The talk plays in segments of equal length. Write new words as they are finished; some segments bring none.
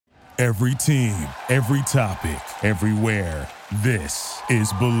Every team, every topic, everywhere. This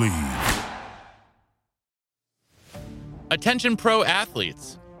is Believe. Attention pro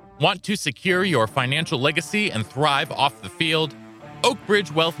athletes. Want to secure your financial legacy and thrive off the field?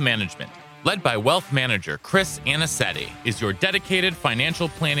 Oakbridge Wealth Management, led by wealth manager Chris Anicetti, is your dedicated financial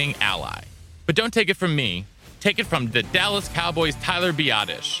planning ally. But don't take it from me. Take it from the Dallas Cowboys' Tyler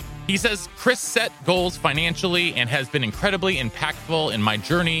Biadasz. He says, Chris set goals financially and has been incredibly impactful in my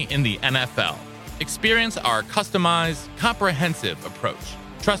journey in the NFL. Experience our customized, comprehensive approach,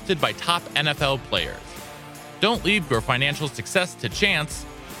 trusted by top NFL players. Don't leave your financial success to chance.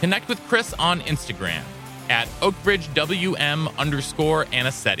 Connect with Chris on Instagram at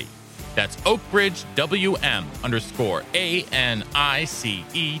OakbridgeWM_Anicetti. That's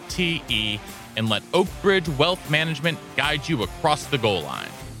OakbridgeWM_ANICETE, and let Oakbridge Wealth Management guide you across the goal line.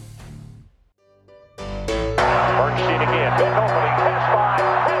 First sheet again, big opening, pass 5,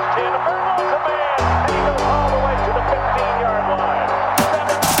 pass 10, Virgil to man, and he goes all the way to the 15-yard line.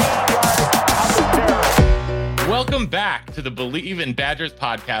 17 yards out the Welcome back to the Believe in Badgers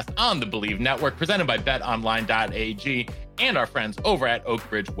podcast on the Believe Network, presented by BetOnline.ag and our friends over at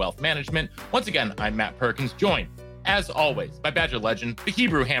Oakbridge Wealth Management. Once again, I'm Matt Perkins, joined, as always, by Badger legend, the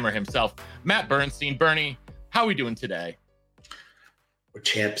Hebrew Hammer himself, Matt Bernstein. Bernie, how are we doing today? We're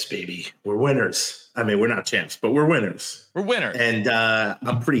champs, baby. We're winners. I mean, we're not champs, but we're winners. We're winners. And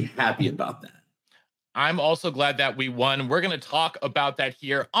I'm pretty happy about that. I'm also glad that we won. We're going to talk about that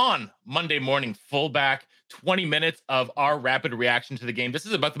here on Monday Morning Fullback. 20 minutes of our rapid reaction to the game. This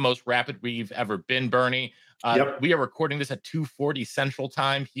is about the most rapid we've ever been, Bernie. Yep. We are recording this at 2:40 Central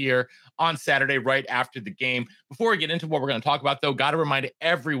Time here on Saturday, right after the game. Before we get into what we're going to talk about, though, got to remind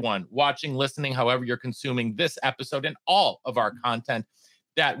everyone watching, listening, however you're consuming this episode and all of our content,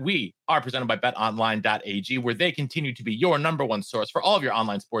 that we are presented by BetOnline.ag, where they continue to be your number one source for all of your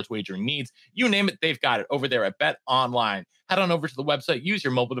online sports wagering needs. You name it, they've got it over there at BetOnline. Head on over to the website, use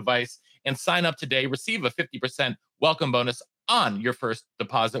your mobile device, and sign up today. Receive a 50% welcome bonus on your first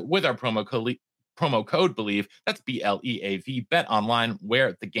deposit with our promo code BELIEVE. That's BLEAV. BetOnline,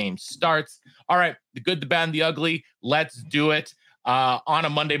 where the game starts. All right, the good, the bad, and the ugly. Let's do it on a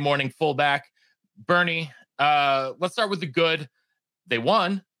Monday morning fullback. Bernie, let's start with the good. They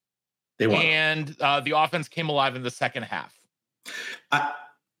won. And the offense came alive in the second half.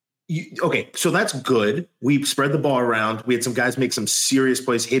 Okay, so that's good. We spread the ball around. We had some guys make some serious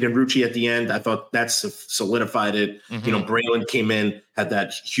plays. Hayden Rucci at the end, I thought that solidified it. Mm-hmm. You know, Braylon came in, had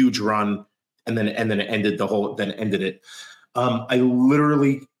that huge run, and then it ended it. I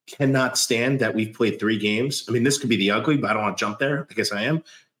literally cannot stand that we've played 3 games. I mean, this could be the ugly, but I don't want to jump there. I guess I am.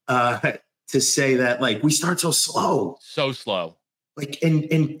 To say that, like, we start so slow. So slow. Like,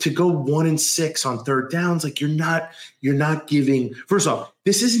 and to go 1-6 on third downs, like you're not giving. First off,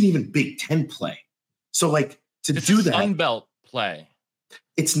 this isn't even Big Ten play, so like it's do that Sun Belt play,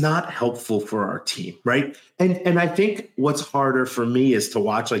 it's not helpful for our team, right? And I think what's harder for me is to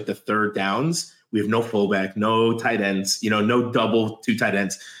watch like the third downs. We have no fullback, no tight ends, no double 2 tight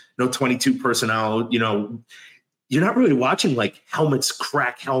ends, no 22 personnel. You're not really watching like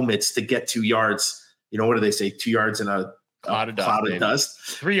crack helmets to get 2 yards. What do they say? 2 yards in a cloud of dust.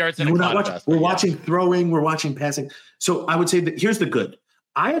 3 yards in a cloud of dust. We're watching throwing. We're watching passing. So I would say that here's the good.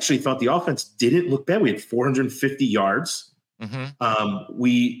 I actually thought the offense didn't look bad. We had 450 yards. Mm-hmm.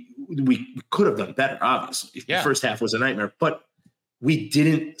 We could have done better, obviously. Yeah. The first half was a nightmare, but we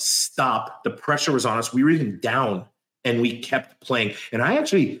didn't stop. The pressure was on us. We were even down, and we kept playing. And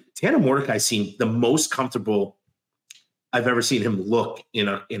Tanner Mordecai seemed the most comfortable I've ever seen him look in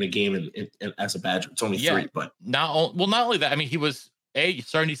a game in as a Badger. It's only 3, but not only that. I mean, he was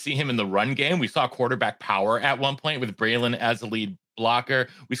starting to see him in the run game. We saw quarterback power at one point with Braylon as the lead blocker.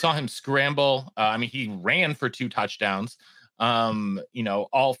 We saw him scramble. He ran for 2 touchdowns.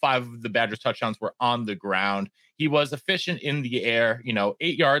 All 5 of the Badgers touchdowns were on the ground. He was efficient in the air,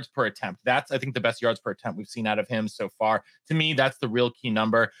 8 yards per attempt. That's, I think, the best yards per attempt we've seen out of him so far. To me, that's the real key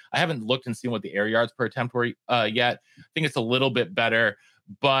number. I haven't looked and seen what the air yards per attempt were yet. I think it's a little bit better,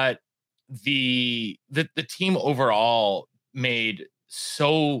 but the team overall made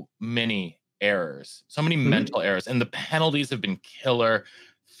so many errors, so many mental errors, and the penalties have been killer.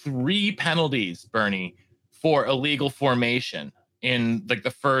 3 penalties, Bernie, for illegal formation in like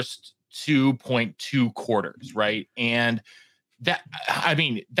the first 2.2 quarters, right? And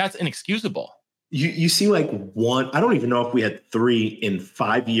that's inexcusable. You see like 1, I don't even know if we had 3 in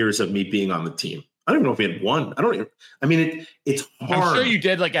 5 years of me being on the team. I don't even know if we had 1. It's hard. I'm sure you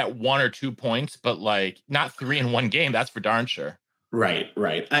did like at 1 or 2 points, but like not 3 in one game. That's for darn sure. Right.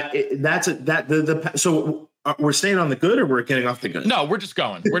 So we're staying on the good, or we're getting off the good? No, we're just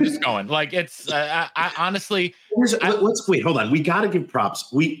going. We're just going. Like it's. I honestly. Let's wait. Hold on. We got to give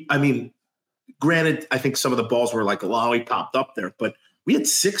props. I mean, granted, I think some of the balls were like a lollipop up there, but we had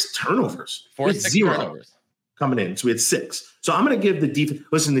 6 turnovers. 6 turnovers coming in. So we had 6. So I'm going to give the defense.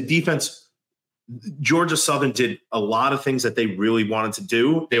 Listen, the defense. Georgia Southern did a lot of things that they really wanted to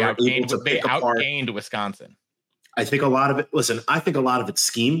do. They outgained Wisconsin. I think a lot of it. Listen, I think a lot of it's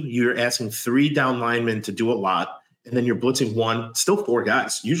scheme. You're asking 3 down linemen to do a lot, and then you're blitzing 1, still 4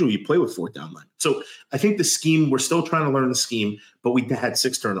 guys. Usually you play with 4 down linemen. So I think the scheme, we're still trying to learn the scheme, but we had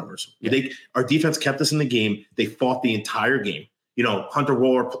 6 turnovers. Yeah. Our defense kept us in the game. They fought the entire game. Hunter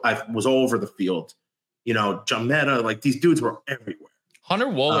Wohler was all over the field. John Meta, like these dudes were everywhere. Hunter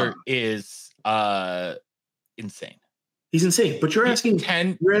Wohler is insane. He's insane. But you're asking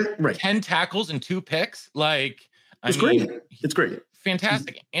 10 tackles and 2 picks. Like, it's great. It's great.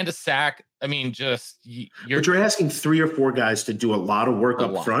 Fantastic. And a sack. I mean, but you're asking 3 or 4 guys to do a lot of work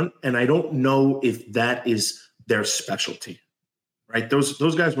up front. And I don't know if that is their specialty, right?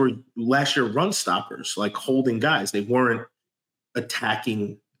 Those guys were last year run stoppers, like holding guys. They weren't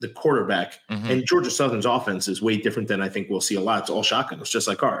attacking the quarterback. Mm-hmm. And Georgia Southern's offense is way different than I think we'll see a lot. It's all shotgun. It's just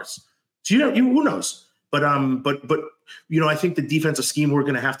like ours. So, who knows? But I think the defensive scheme, we're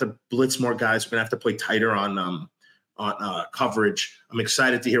going to have to blitz more guys. We're going to have to play tighter on coverage. I'm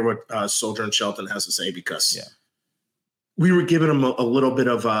excited to hear what Soldier and Shelton has to say, because we were giving them a little bit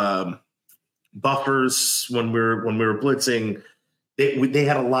of buffers when we were blitzing. They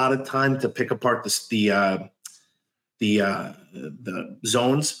had a lot of time to pick apart the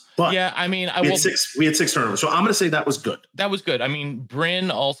zones. But yeah, I mean, we had 6 turnovers. So I'm going to say that was good. That was good. I mean,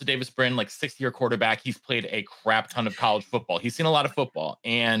 Davis Brin, like 6th-year quarterback, he's played a crap ton of college football. He's seen a lot of football,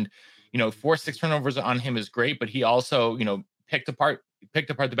 and 6 turnovers on him is great. But he also, picked apart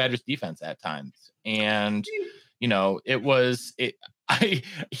the Badgers defense at times, and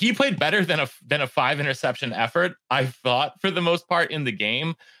he played better than a 5 interception effort, I thought, for the most part in the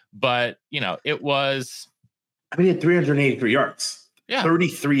game. But it was. I mean, he had 383 yards,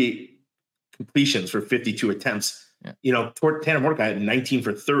 33 completions for 52 attempts. Yeah. Tanner Mordecai had 19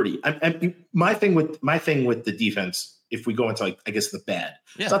 for 30. My thing with the defense, if we go into the bad,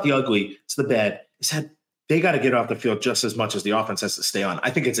 it's not the ugly, it's the bad. Is that they got to get off the field just as much as the offense has to stay on. I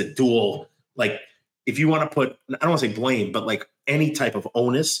think it's a dual. Like, if you want to put, I don't want to say blame, but like any type of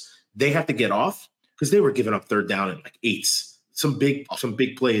onus, they have to get off, because they were giving up 3rd down in like 8s. Some big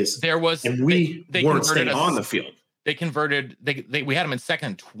plays. There was, and we weren't staying on the field. They converted. We had them in 2nd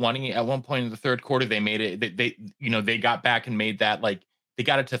and 20 at one point in the 3rd quarter. They made it. They got back and made that, like, they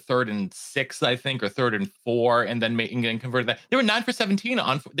got it to 3rd and 6, I think, or 3rd and 4, and then converted that. They were 9 for 17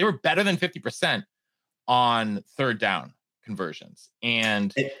 on. They were better than 50% on 3rd down conversions,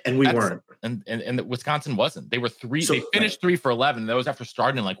 and we weren't. And Wisconsin wasn't. They were 3. So, they finished 3 for 11. That was after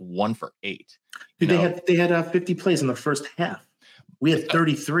starting like 1 for 8. Dude, they had 50 plays in the first half. We had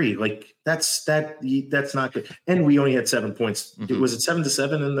 33. Like, that's not good. And we only had 7 points. Mm-hmm. Was it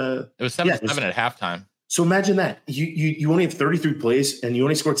 7-7 in the? It was 7-7 at halftime. So imagine that you only have 33 plays and you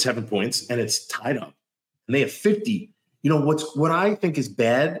only scored 7 points, and it's tied up. And they have 50. What I think is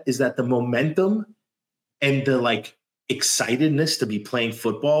bad is that the momentum and the like excitedness to be playing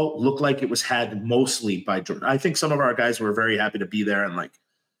football looked like it was had mostly by Georgia. I think some of our guys were very happy to be there, and like,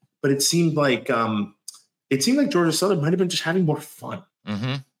 but it seemed like Georgia Southern might have been just having more fun.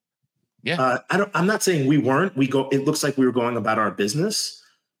 Mm-hmm. Yeah. I'm not saying we weren't. It looks like we were going about our business,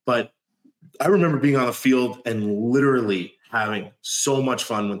 but I remember being on the field and literally having so much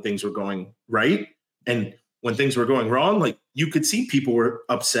fun when things were going right. And when things were going wrong, like, you could see people were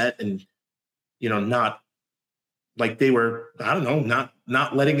upset and, not like they were, I don't know,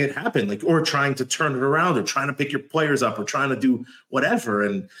 not letting it happen, like, or trying to turn it around, or trying to pick your players up, or trying to do whatever.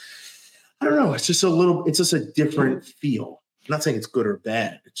 And I don't know. It's just a different feel. I'm not saying it's good or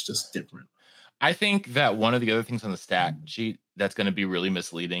bad. It's just different. I think that one of the other things on the stat sheet that's going to be really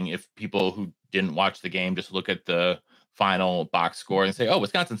misleading, if people who didn't watch the game just look at the final box score and say, "Oh,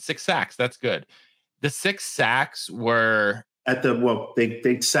 Wisconsin 6 sacks. That's good." The 6 sacks were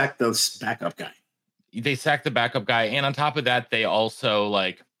they sacked the backup guy. They sacked the backup guy, and on top of that, they also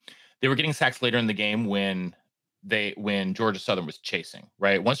they were getting sacks later in the game when Georgia Southern was chasing,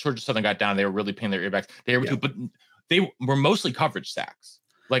 right? Once Georgia Southern got down, they were really paying their earbacks. But they were mostly coverage sacks.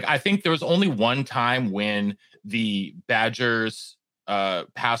 Like, I think there was only one time when the Badgers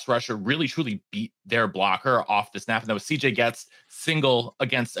pass rusher really truly beat their blocker off the snap, and that was CJ Getz single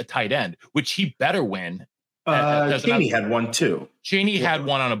against a tight end, which he better win. Cheney had one too. Cheney had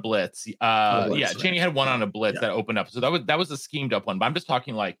one on a blitz. Cheney had one on a blitz that opened up. So that was a schemed up one. But I'm just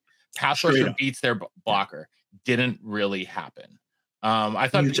talking like pass rusher beats their blocker. Didn't really happen. I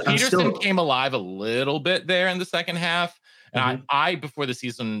thought Peterson came alive a little bit there in the second half. And I, before the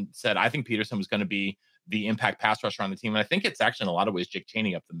season, said I think Peterson was going to be the impact pass rusher on the team. And I think it's actually in a lot of ways Jake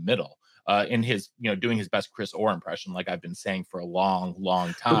Chaney up the middle in his, doing his best Chris Orr impression, like I've been saying for a long,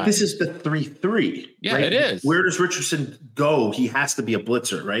 long time. But this is the 3-3. Yeah, right? It is. Where does Richardson go? He has to be a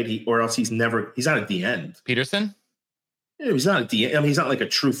blitzer, right? Or else he's not at the end. Peterson? Yeah, he's not at the end. I mean, he's not like a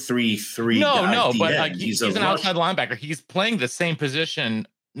true 3-3 guy. No, but like he's an outside linebacker. He's playing the same position.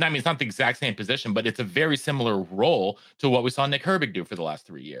 I mean, it's not the exact same position, but it's a very similar role to what we saw Nick Herbig do for the last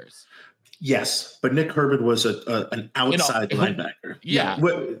 3 years. Yes, but Nick Herbig was an outside linebacker. Yeah.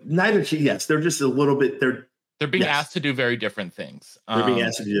 Yes, they're just a little bit. They're being asked to do very different things. They're being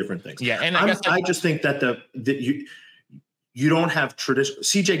asked to do different things. Yeah, and I just think that you don't have traditional.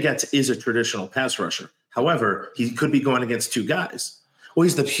 CJ Getz is a traditional pass rusher. However, he could be going against two guys. Well,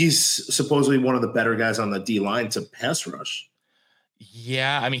 he's supposedly one of the better guys on the D line to pass rush.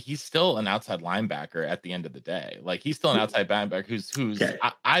 Yeah, I mean, he's still an outside linebacker at the end of the day. Like he's still an outside linebacker who's okay.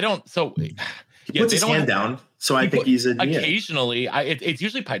 I don't so he puts his hand down. So I think he's occasionally. It's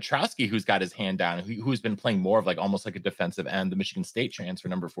usually Pietrowski who's got his hand down, who's been playing more of like almost like a defensive end, the Michigan State transfer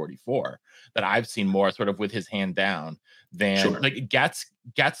number 44 that I've seen more sort of with his hand down than like Getz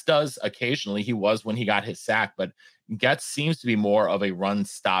does occasionally. He was when he got his sack, but Getz seems to be more of a run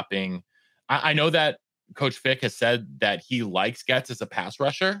stopping. I know that Coach Fick has said that he likes Getz as a pass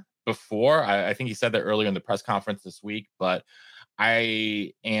rusher before. I think he said that earlier in the press conference this week, but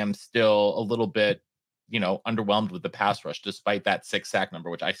I am still a little bit, underwhelmed with the pass rush, despite that 6 sack number,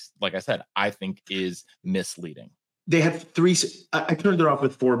 which I think is misleading. They had 3. I turned it off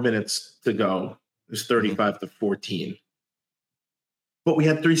with 4 minutes to go. It was 35-14, but we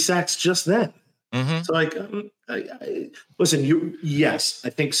had 3 sacks just then. So listen, yes, I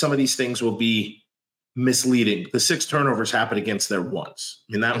think some of these things will be misleading. The 6 turnovers happened against their ones.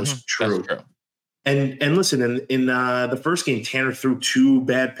 I mean, that was true. That's true. And listen, in the first game, Tanner threw 2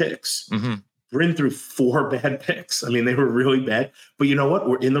 bad picks. Bryn threw 4 bad picks. I mean, they were really bad. But you know what?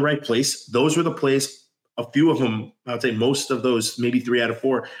 We're in the right place. Those were the plays. A few of them, I would say most of those, maybe 3 out of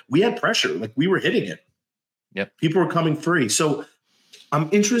 4, we had pressure. Like we were hitting it. Yep. People were coming free. So I'm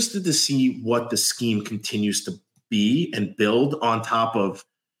interested to see what the scheme continues to be and build on top of,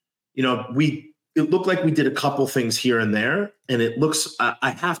 it looked like we did a couple things here and there. And it looks,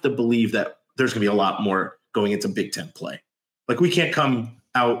 I have to believe that there's going to be a lot more going into Big Ten play. Like we can't come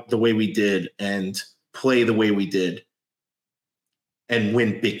out the way we did and play the way we did and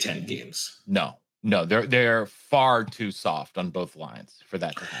win Big Ten games. No, they're far too soft on both lines for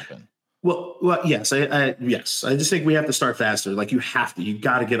that to happen. Well, yes, I just think we have to start faster. Like you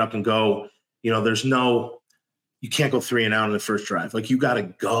got to get up and go. You can't go 3 and out in the first drive. Like you got to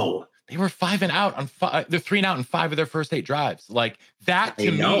go. They were 5 and out on 5. They're 3 and out in 5 of their first 8 drives. Like that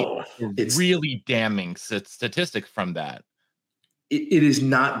to me, it's really damning statistics from that. It is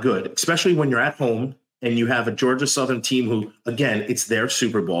not good, especially when you're at home and you have a Georgia Southern team who, again, it's their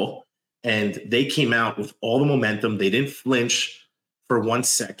Super Bowl and they came out with all the momentum. They didn't flinch for 1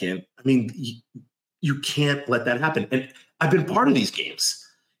 second. I mean, you can't let that happen. And I've been part of these games.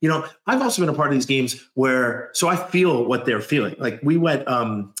 I've also been a part of these games so I feel what they're feeling. Like we went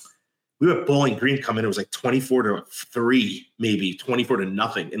Bowling Green come in. It was like 24-3, maybe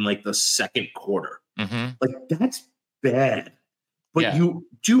 24-0 in like the second quarter. Like that's bad. But you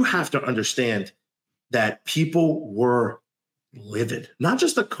do have to understand that people were livid, not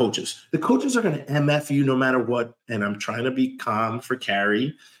just the coaches. The coaches are going to MF you no matter what. And I'm trying to be calm for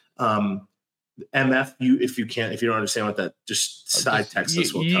Carrie. MF you if you don't understand what that, just side text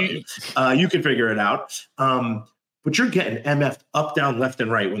us will tell you. You can figure it out. But you're getting MF'd up, down, left,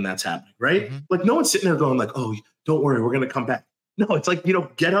 and right when that's happening, right? Like no one's sitting there going like, "Oh, don't worry, we're going to come back." No, it's like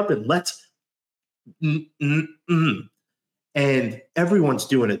get up and let's. And everyone's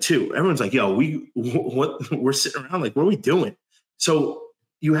doing it too. Everyone's like, "Yo, we're sitting around like, what are we doing?" So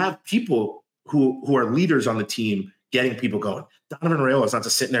you have people who are leaders on the team getting people going. Donovan Raiola not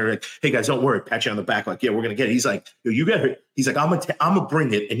just sitting there like, "Hey guys, don't worry, pat you on the back." Like, "Yeah, we're gonna get it." He's like, "Yo, you got it." He's like, "I'm gonna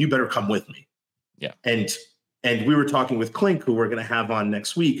bring it, and you better come with me." Yeah, And we were talking with Klink, who we're going to have on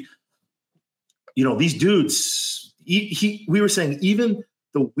next week. These dudes, we were saying even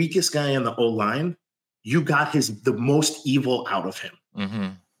the weakest guy on the O-line, you got the most evil out of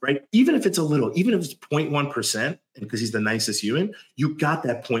him, right? Even if it's a little, even if it's 0.1%, and because he's the nicest human, you got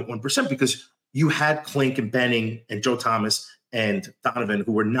that 0.1% because you had Klink and Benning and Joe Thomas and Donovan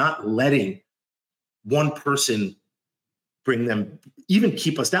who were not letting one person bring them, even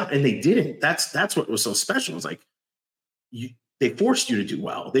keep us down. And they didn't. That's what was so special. It was like, they forced you to do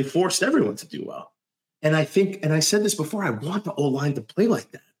well. They forced everyone to do well. And I think, and I said this before, I want the O-line to play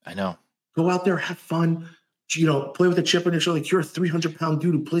like that. I know. Go out there, have fun, play with a chip on your shoulder. Like you're a 300-pound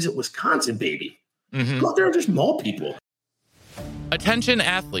dude who plays at Wisconsin, baby. Go out there and just maul people. Attention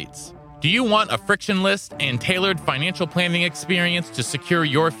athletes. Do you want a frictionless and tailored financial planning experience to secure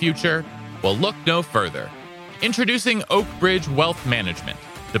your future? Well, look no further. Introducing Oak Bridge Wealth Management,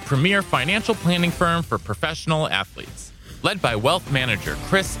 the premier financial planning firm for professional athletes. Led by wealth manager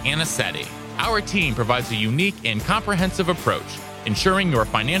Chris Anicetti, our team provides a unique and comprehensive approach, ensuring your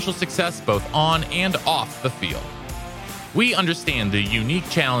financial success both on and off the field. We understand the unique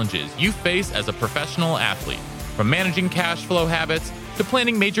challenges you face as a professional athlete, from managing cash flow habits to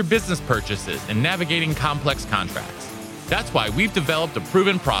planning major business purchases and navigating complex contracts. That's why we've developed a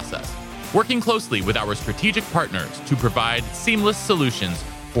proven process, working closely with our strategic partners to provide seamless solutions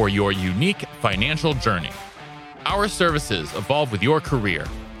for your unique financial journey. Our services evolve with your career,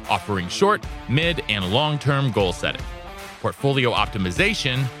 offering short, mid, and long-term goal setting, portfolio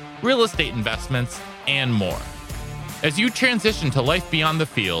optimization, real estate investments, and more. As you transition to life beyond the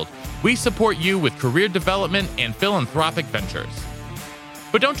field, we support you with career development and philanthropic ventures.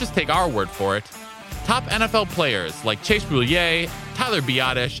 But don't just take our word for it. Top NFL players like Chase Boulier, Tyler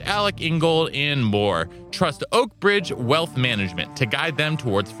Biadasz, Alec Ingold, and more trust Oak Bridge Wealth Management to guide them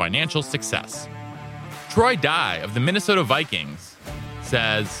towards financial success. Troy Dye of the Minnesota Vikings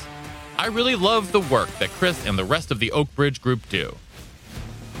says, I really love the work that Chris and the rest of the Oak Bridge group do.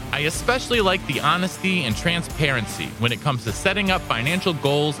 I especially like the honesty and transparency when it comes to setting up financial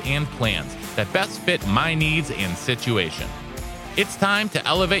goals and plans that best fit my needs and situation. It's time to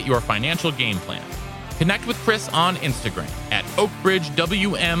elevate your financial game plan. Connect with Chris on Instagram at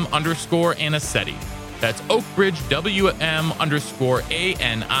OakBridgeWM_Anicetti. That's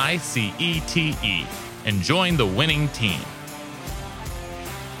OakBridgeWM_ANICETE. And join the winning team.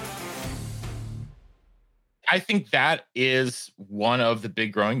 I think that is one of the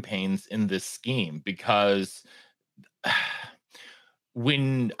big growing pains in this scheme, because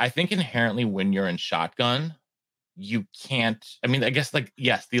inherently when you're in shotgun, you can't, I guess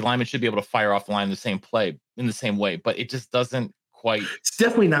yes, the alignment should be able to fire off the line in the same way, but it just doesn't quite. It's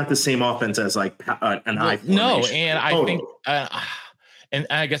definitely not the same offense as an I formation. No, and I think, and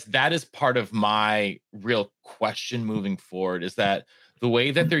I guess that is part of my real question moving forward, is that the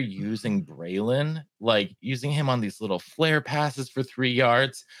way that they're using Braylon, like using him on these little flare passes for 3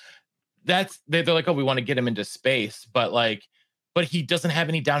 yards, they're like, oh, we want to get him into space, but he doesn't have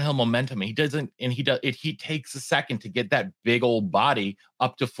any downhill momentum. He takes a second to get that big old body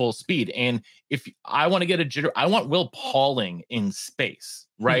up to full speed. And if I want to get a jitter, I want Will Pauling in space,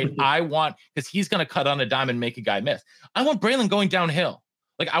 right? Because he's going to cut on a dime and make a guy miss. I want Braylon going downhill.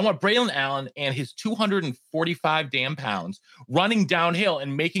 I want Braylon Allen and his 245 damn pounds running downhill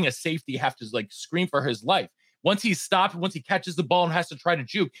and making a safety have to scream for his life. Once he's stopped, once he catches the ball and has to try to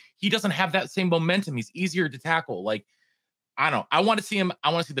juke, he doesn't have that same momentum. He's easier to tackle. I don't know. I want to see them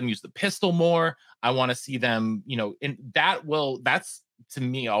use the pistol more. I want to see them, and that's to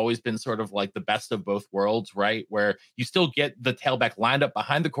me always been sort of the best of both worlds, right? Where you still get the tailback lined up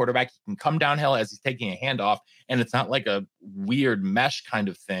behind the quarterback. He can come downhill as he's taking a handoff, and it's not like a weird mesh kind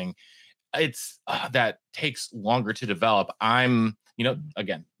of thing. It's that takes longer to develop. Again,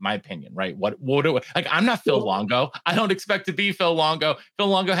 my opinion, right? I'm not Phil Longo. I don't expect to be Phil Longo. Phil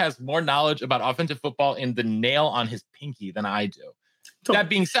Longo has more knowledge about offensive football in the nail on his pinky than I do. That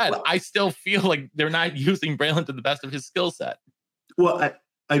being said, I still feel like they're not using Braylon to the best of his skill set. Well,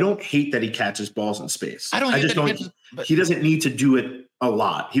 I don't hate that he catches balls in space. He doesn't need to do it a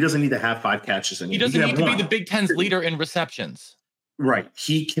lot. He doesn't need to have 5 catches. He doesn't need to be the Big Ten's leader in receptions. Right.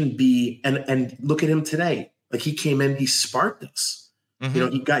 He can be, and look at him today. He came in, he sparked us.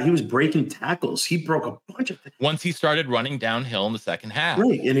 Mm-hmm. He was breaking tackles. He broke a bunch of things. Once he started running downhill in the second half.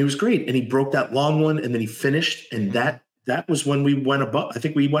 Right. And he was great. And he broke that long one, and then he finished. And that was when we went above. I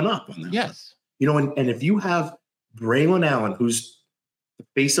think we went up on that. Yes. And if you have Braylon Allen, who's the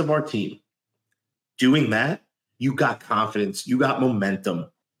face of our team, doing that, you got confidence, you got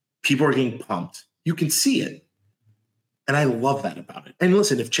momentum. People are getting pumped. You can see it. And I love that about it. And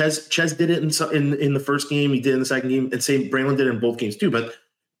listen, if Ches did it in the first game, he did it in the second game, and say Braylon did it in both games too. But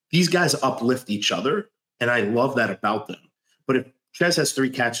these guys uplift each other, and I love that about them. But if Ches has 3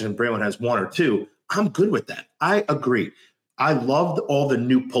 catches and Braylon has 1 or 2, I'm good with that. I agree. I loved all the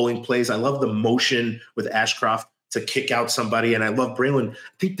new pulling plays. I love the motion with Ashcroft to kick out somebody, and I love Braylon. I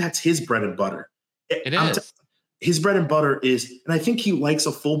think that's his bread and butter. It is. His bread and butter is, and I think he likes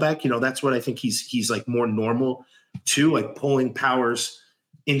a fullback. That's what I think he's more normal to, pulling powers,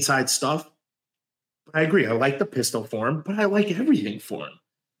 inside stuff. I agree. I like the pistol for him, but I like everything for him.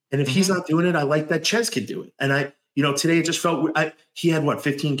 And if he's not doing it, I like that Ches can do it. And today it just felt he had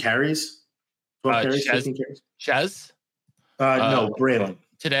 15 carries? 12 carries, 15 carries? Ches? No, Braylon.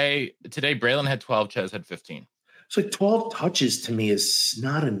 Today Braylon had 12, Ches had 15. So 12 touches to me is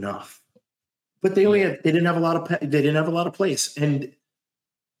not enough. But they didn't have a lot of plays. And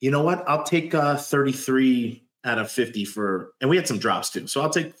you know what? I'll take 33 out of 50 and we had some drops too. So I'll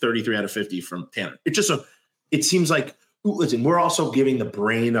take 33 out of 50 from Tanner. It seems like, listen, we're also giving the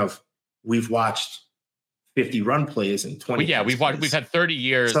brain of we've watched 50 run plays and 20. Well, yeah, we've had 30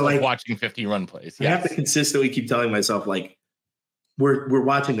 years of watching 50 run plays. Yes. I have to consistently keep telling myself, like, we're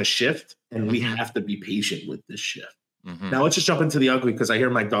watching a shift and we have to be patient with this shift. Now let's just jump into the ugly because I hear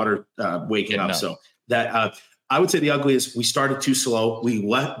my daughter waking up. So that I would say the ugly is we started too slow. We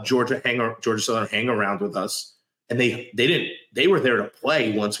let Georgia Southern hang around with us, and they didn't. They were there to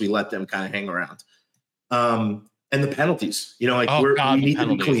play once we let them kind of hang around. And the penalties, we need to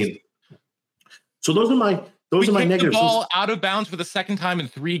be clean. So those are my negatives. The ball out of bounds for the second time in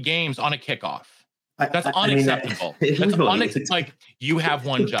 3 games on a kickoff. That's unacceptable. Like you have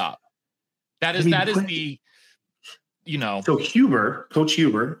one job. That is the. So Coach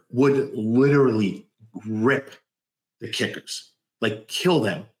Huber would literally rip the kickers, like kill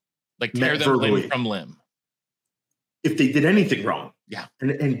them, like tear them limb from limb if they did anything wrong. Yeah,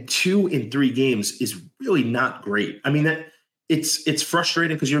 and 2 in 3 games is really not great. I mean, it's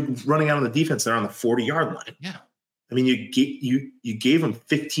frustrating because you're running out on the defense. They're on the 40-yard line. Yeah, I mean, you gave them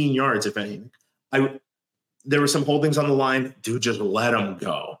 15 yards if anything. There were some holdings on the line. Dude, just let them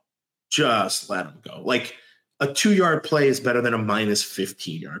go. Just let them go. Like. A 2-yard play is better than a minus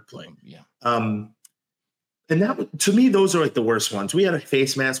 15-yard play. Yeah. And that, to me, those are like the worst ones. We had a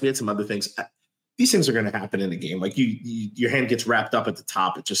face mask. We had some other things. These things are going to happen in a game. Like your hand gets wrapped up at the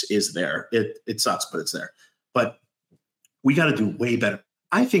top. It just is there. It sucks, but it's there. But we got to do way better.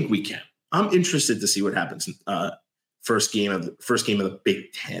 I think we can. I'm interested to see what happens. First game of the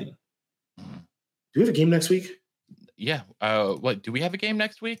Big Ten. Do we have a game next week? Yeah. What do we have a game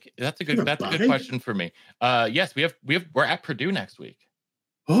next week? That's a good question for me. Yes, we're at Purdue next week.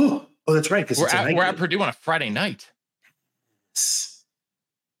 Oh, that's right. Because we're at Purdue on a Friday night.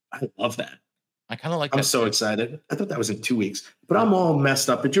 I love that. I kind of like that. I'm so excited. I thought that was in 2 weeks, but I'm all messed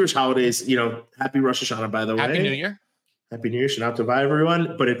up. The Jewish holidays, happy Rosh Hashanah, by the way. Happy New Year. Happy New Year. Shout out to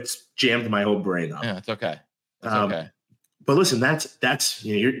everyone, but it's jammed my whole brain up. Yeah, it's okay. It's okay. But listen, that's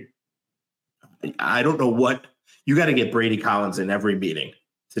I don't know what. You got to get Brady Collins in every meeting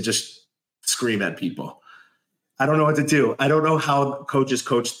to just scream at people. I don't know what to do. I don't know how coaches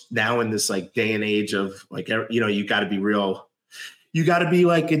coach now in this like day and age of like, you got to be real. You got to be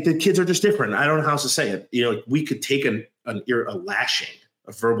like, the kids are just different. I don't know how else to say it. We could take a lashing,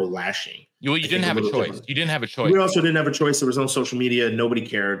 a verbal lashing. You didn't have a choice. Different. You didn't have a choice. We also didn't have a choice. There was no social media. Nobody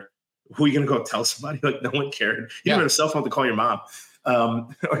cared. Who are you going to go tell somebody? Like no one cared. You didn't have a cell phone to call your mom. I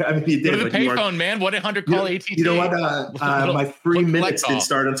mean, you did. Go to the payphone, man. 1-800 call ATT. You know what? My 3 minutes didn't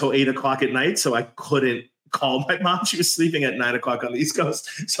start until 8:00 at night, so I couldn't call my mom. She was sleeping at 9:00 on the East Coast,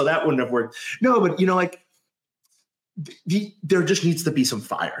 so that wouldn't have worked. No, but there just needs to be some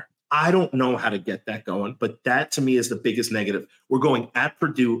fire. I don't know how to get that going, but that to me is the biggest negative. We're going at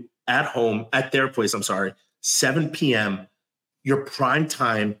Purdue at home at their place. 7 p.m. Your prime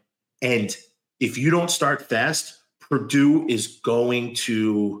time, and if you don't start fast. Purdue is going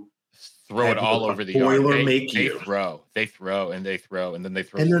to throw it all over the yard. They throw, and then they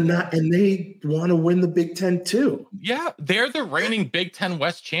throw. And they're not, and they want to win the Big Ten too. Yeah, they're the reigning Big Ten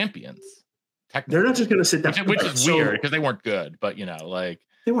West champions. They're not just going to sit down, which is weird because they weren't good, but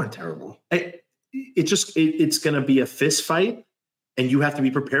they weren't terrible. It's going to be a fist fight, and you have to be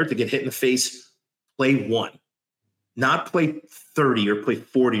prepared to get hit in the face. Play 1, not play 30 or play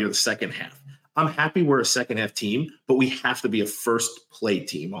 40 or the second half. I'm happy we're a second half team, but we have to be a first play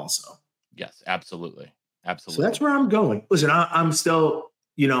team also. Yes, absolutely. So that's where I'm going. Listen, I'm still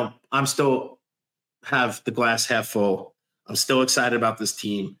have the glass half full. I'm still excited about this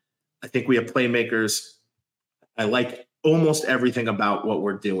team. I think we have playmakers. I like almost everything about what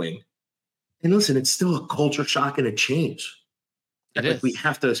we're doing. And listen, it's still a culture shock and a change. It is. We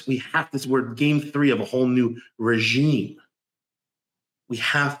have to, we're game 3 of a whole new regime. We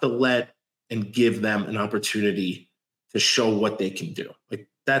have to let and give them an opportunity to show what they can do. Like,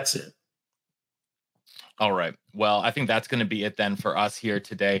 that's it. All right. Well, I think that's going to be it then for us here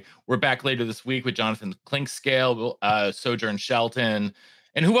today. We're back later this week with Jonathan Clinkscale, Sojourn Shelton,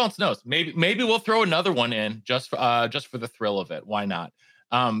 and who else knows? Maybe we'll throw another one in just for the thrill of it. Why not?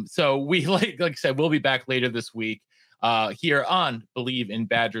 So we like I said, we'll be back later this week. here on Believe in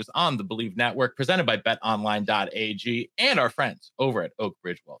Badgers on the Believe Network, presented by betonline.ag and our friends over at Oak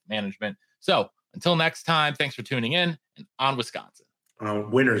Ridge Wealth Management. So until next time, thanks for tuning in, and on Wisconsin.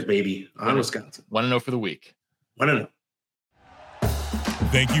 Winners, baby. On Wisconsin. 1-0 for the week. 1-0.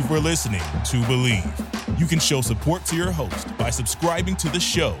 Thank you for listening to Believe. You can show support to your host by subscribing to the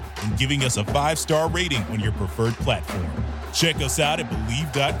show and giving us a 5-star rating on your preferred platform. Check us out at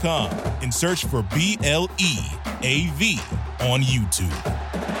Believe.com and search for BLEAV on YouTube.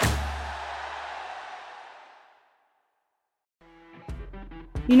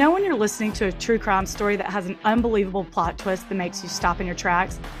 You know when you're listening to a true crime story that has an unbelievable plot twist that makes you stop in your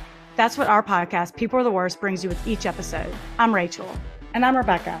tracks? That's what our podcast, People Are the Worst, brings you with each episode. I'm Rachel. And I'm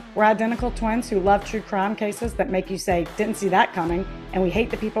Rebecca. We're identical twins who love true crime cases that make you say, didn't see that coming, and we hate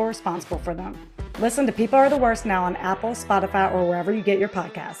the people responsible for them. Listen to People Are the Worst now on Apple, Spotify, or wherever you get your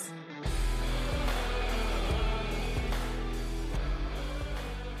podcasts.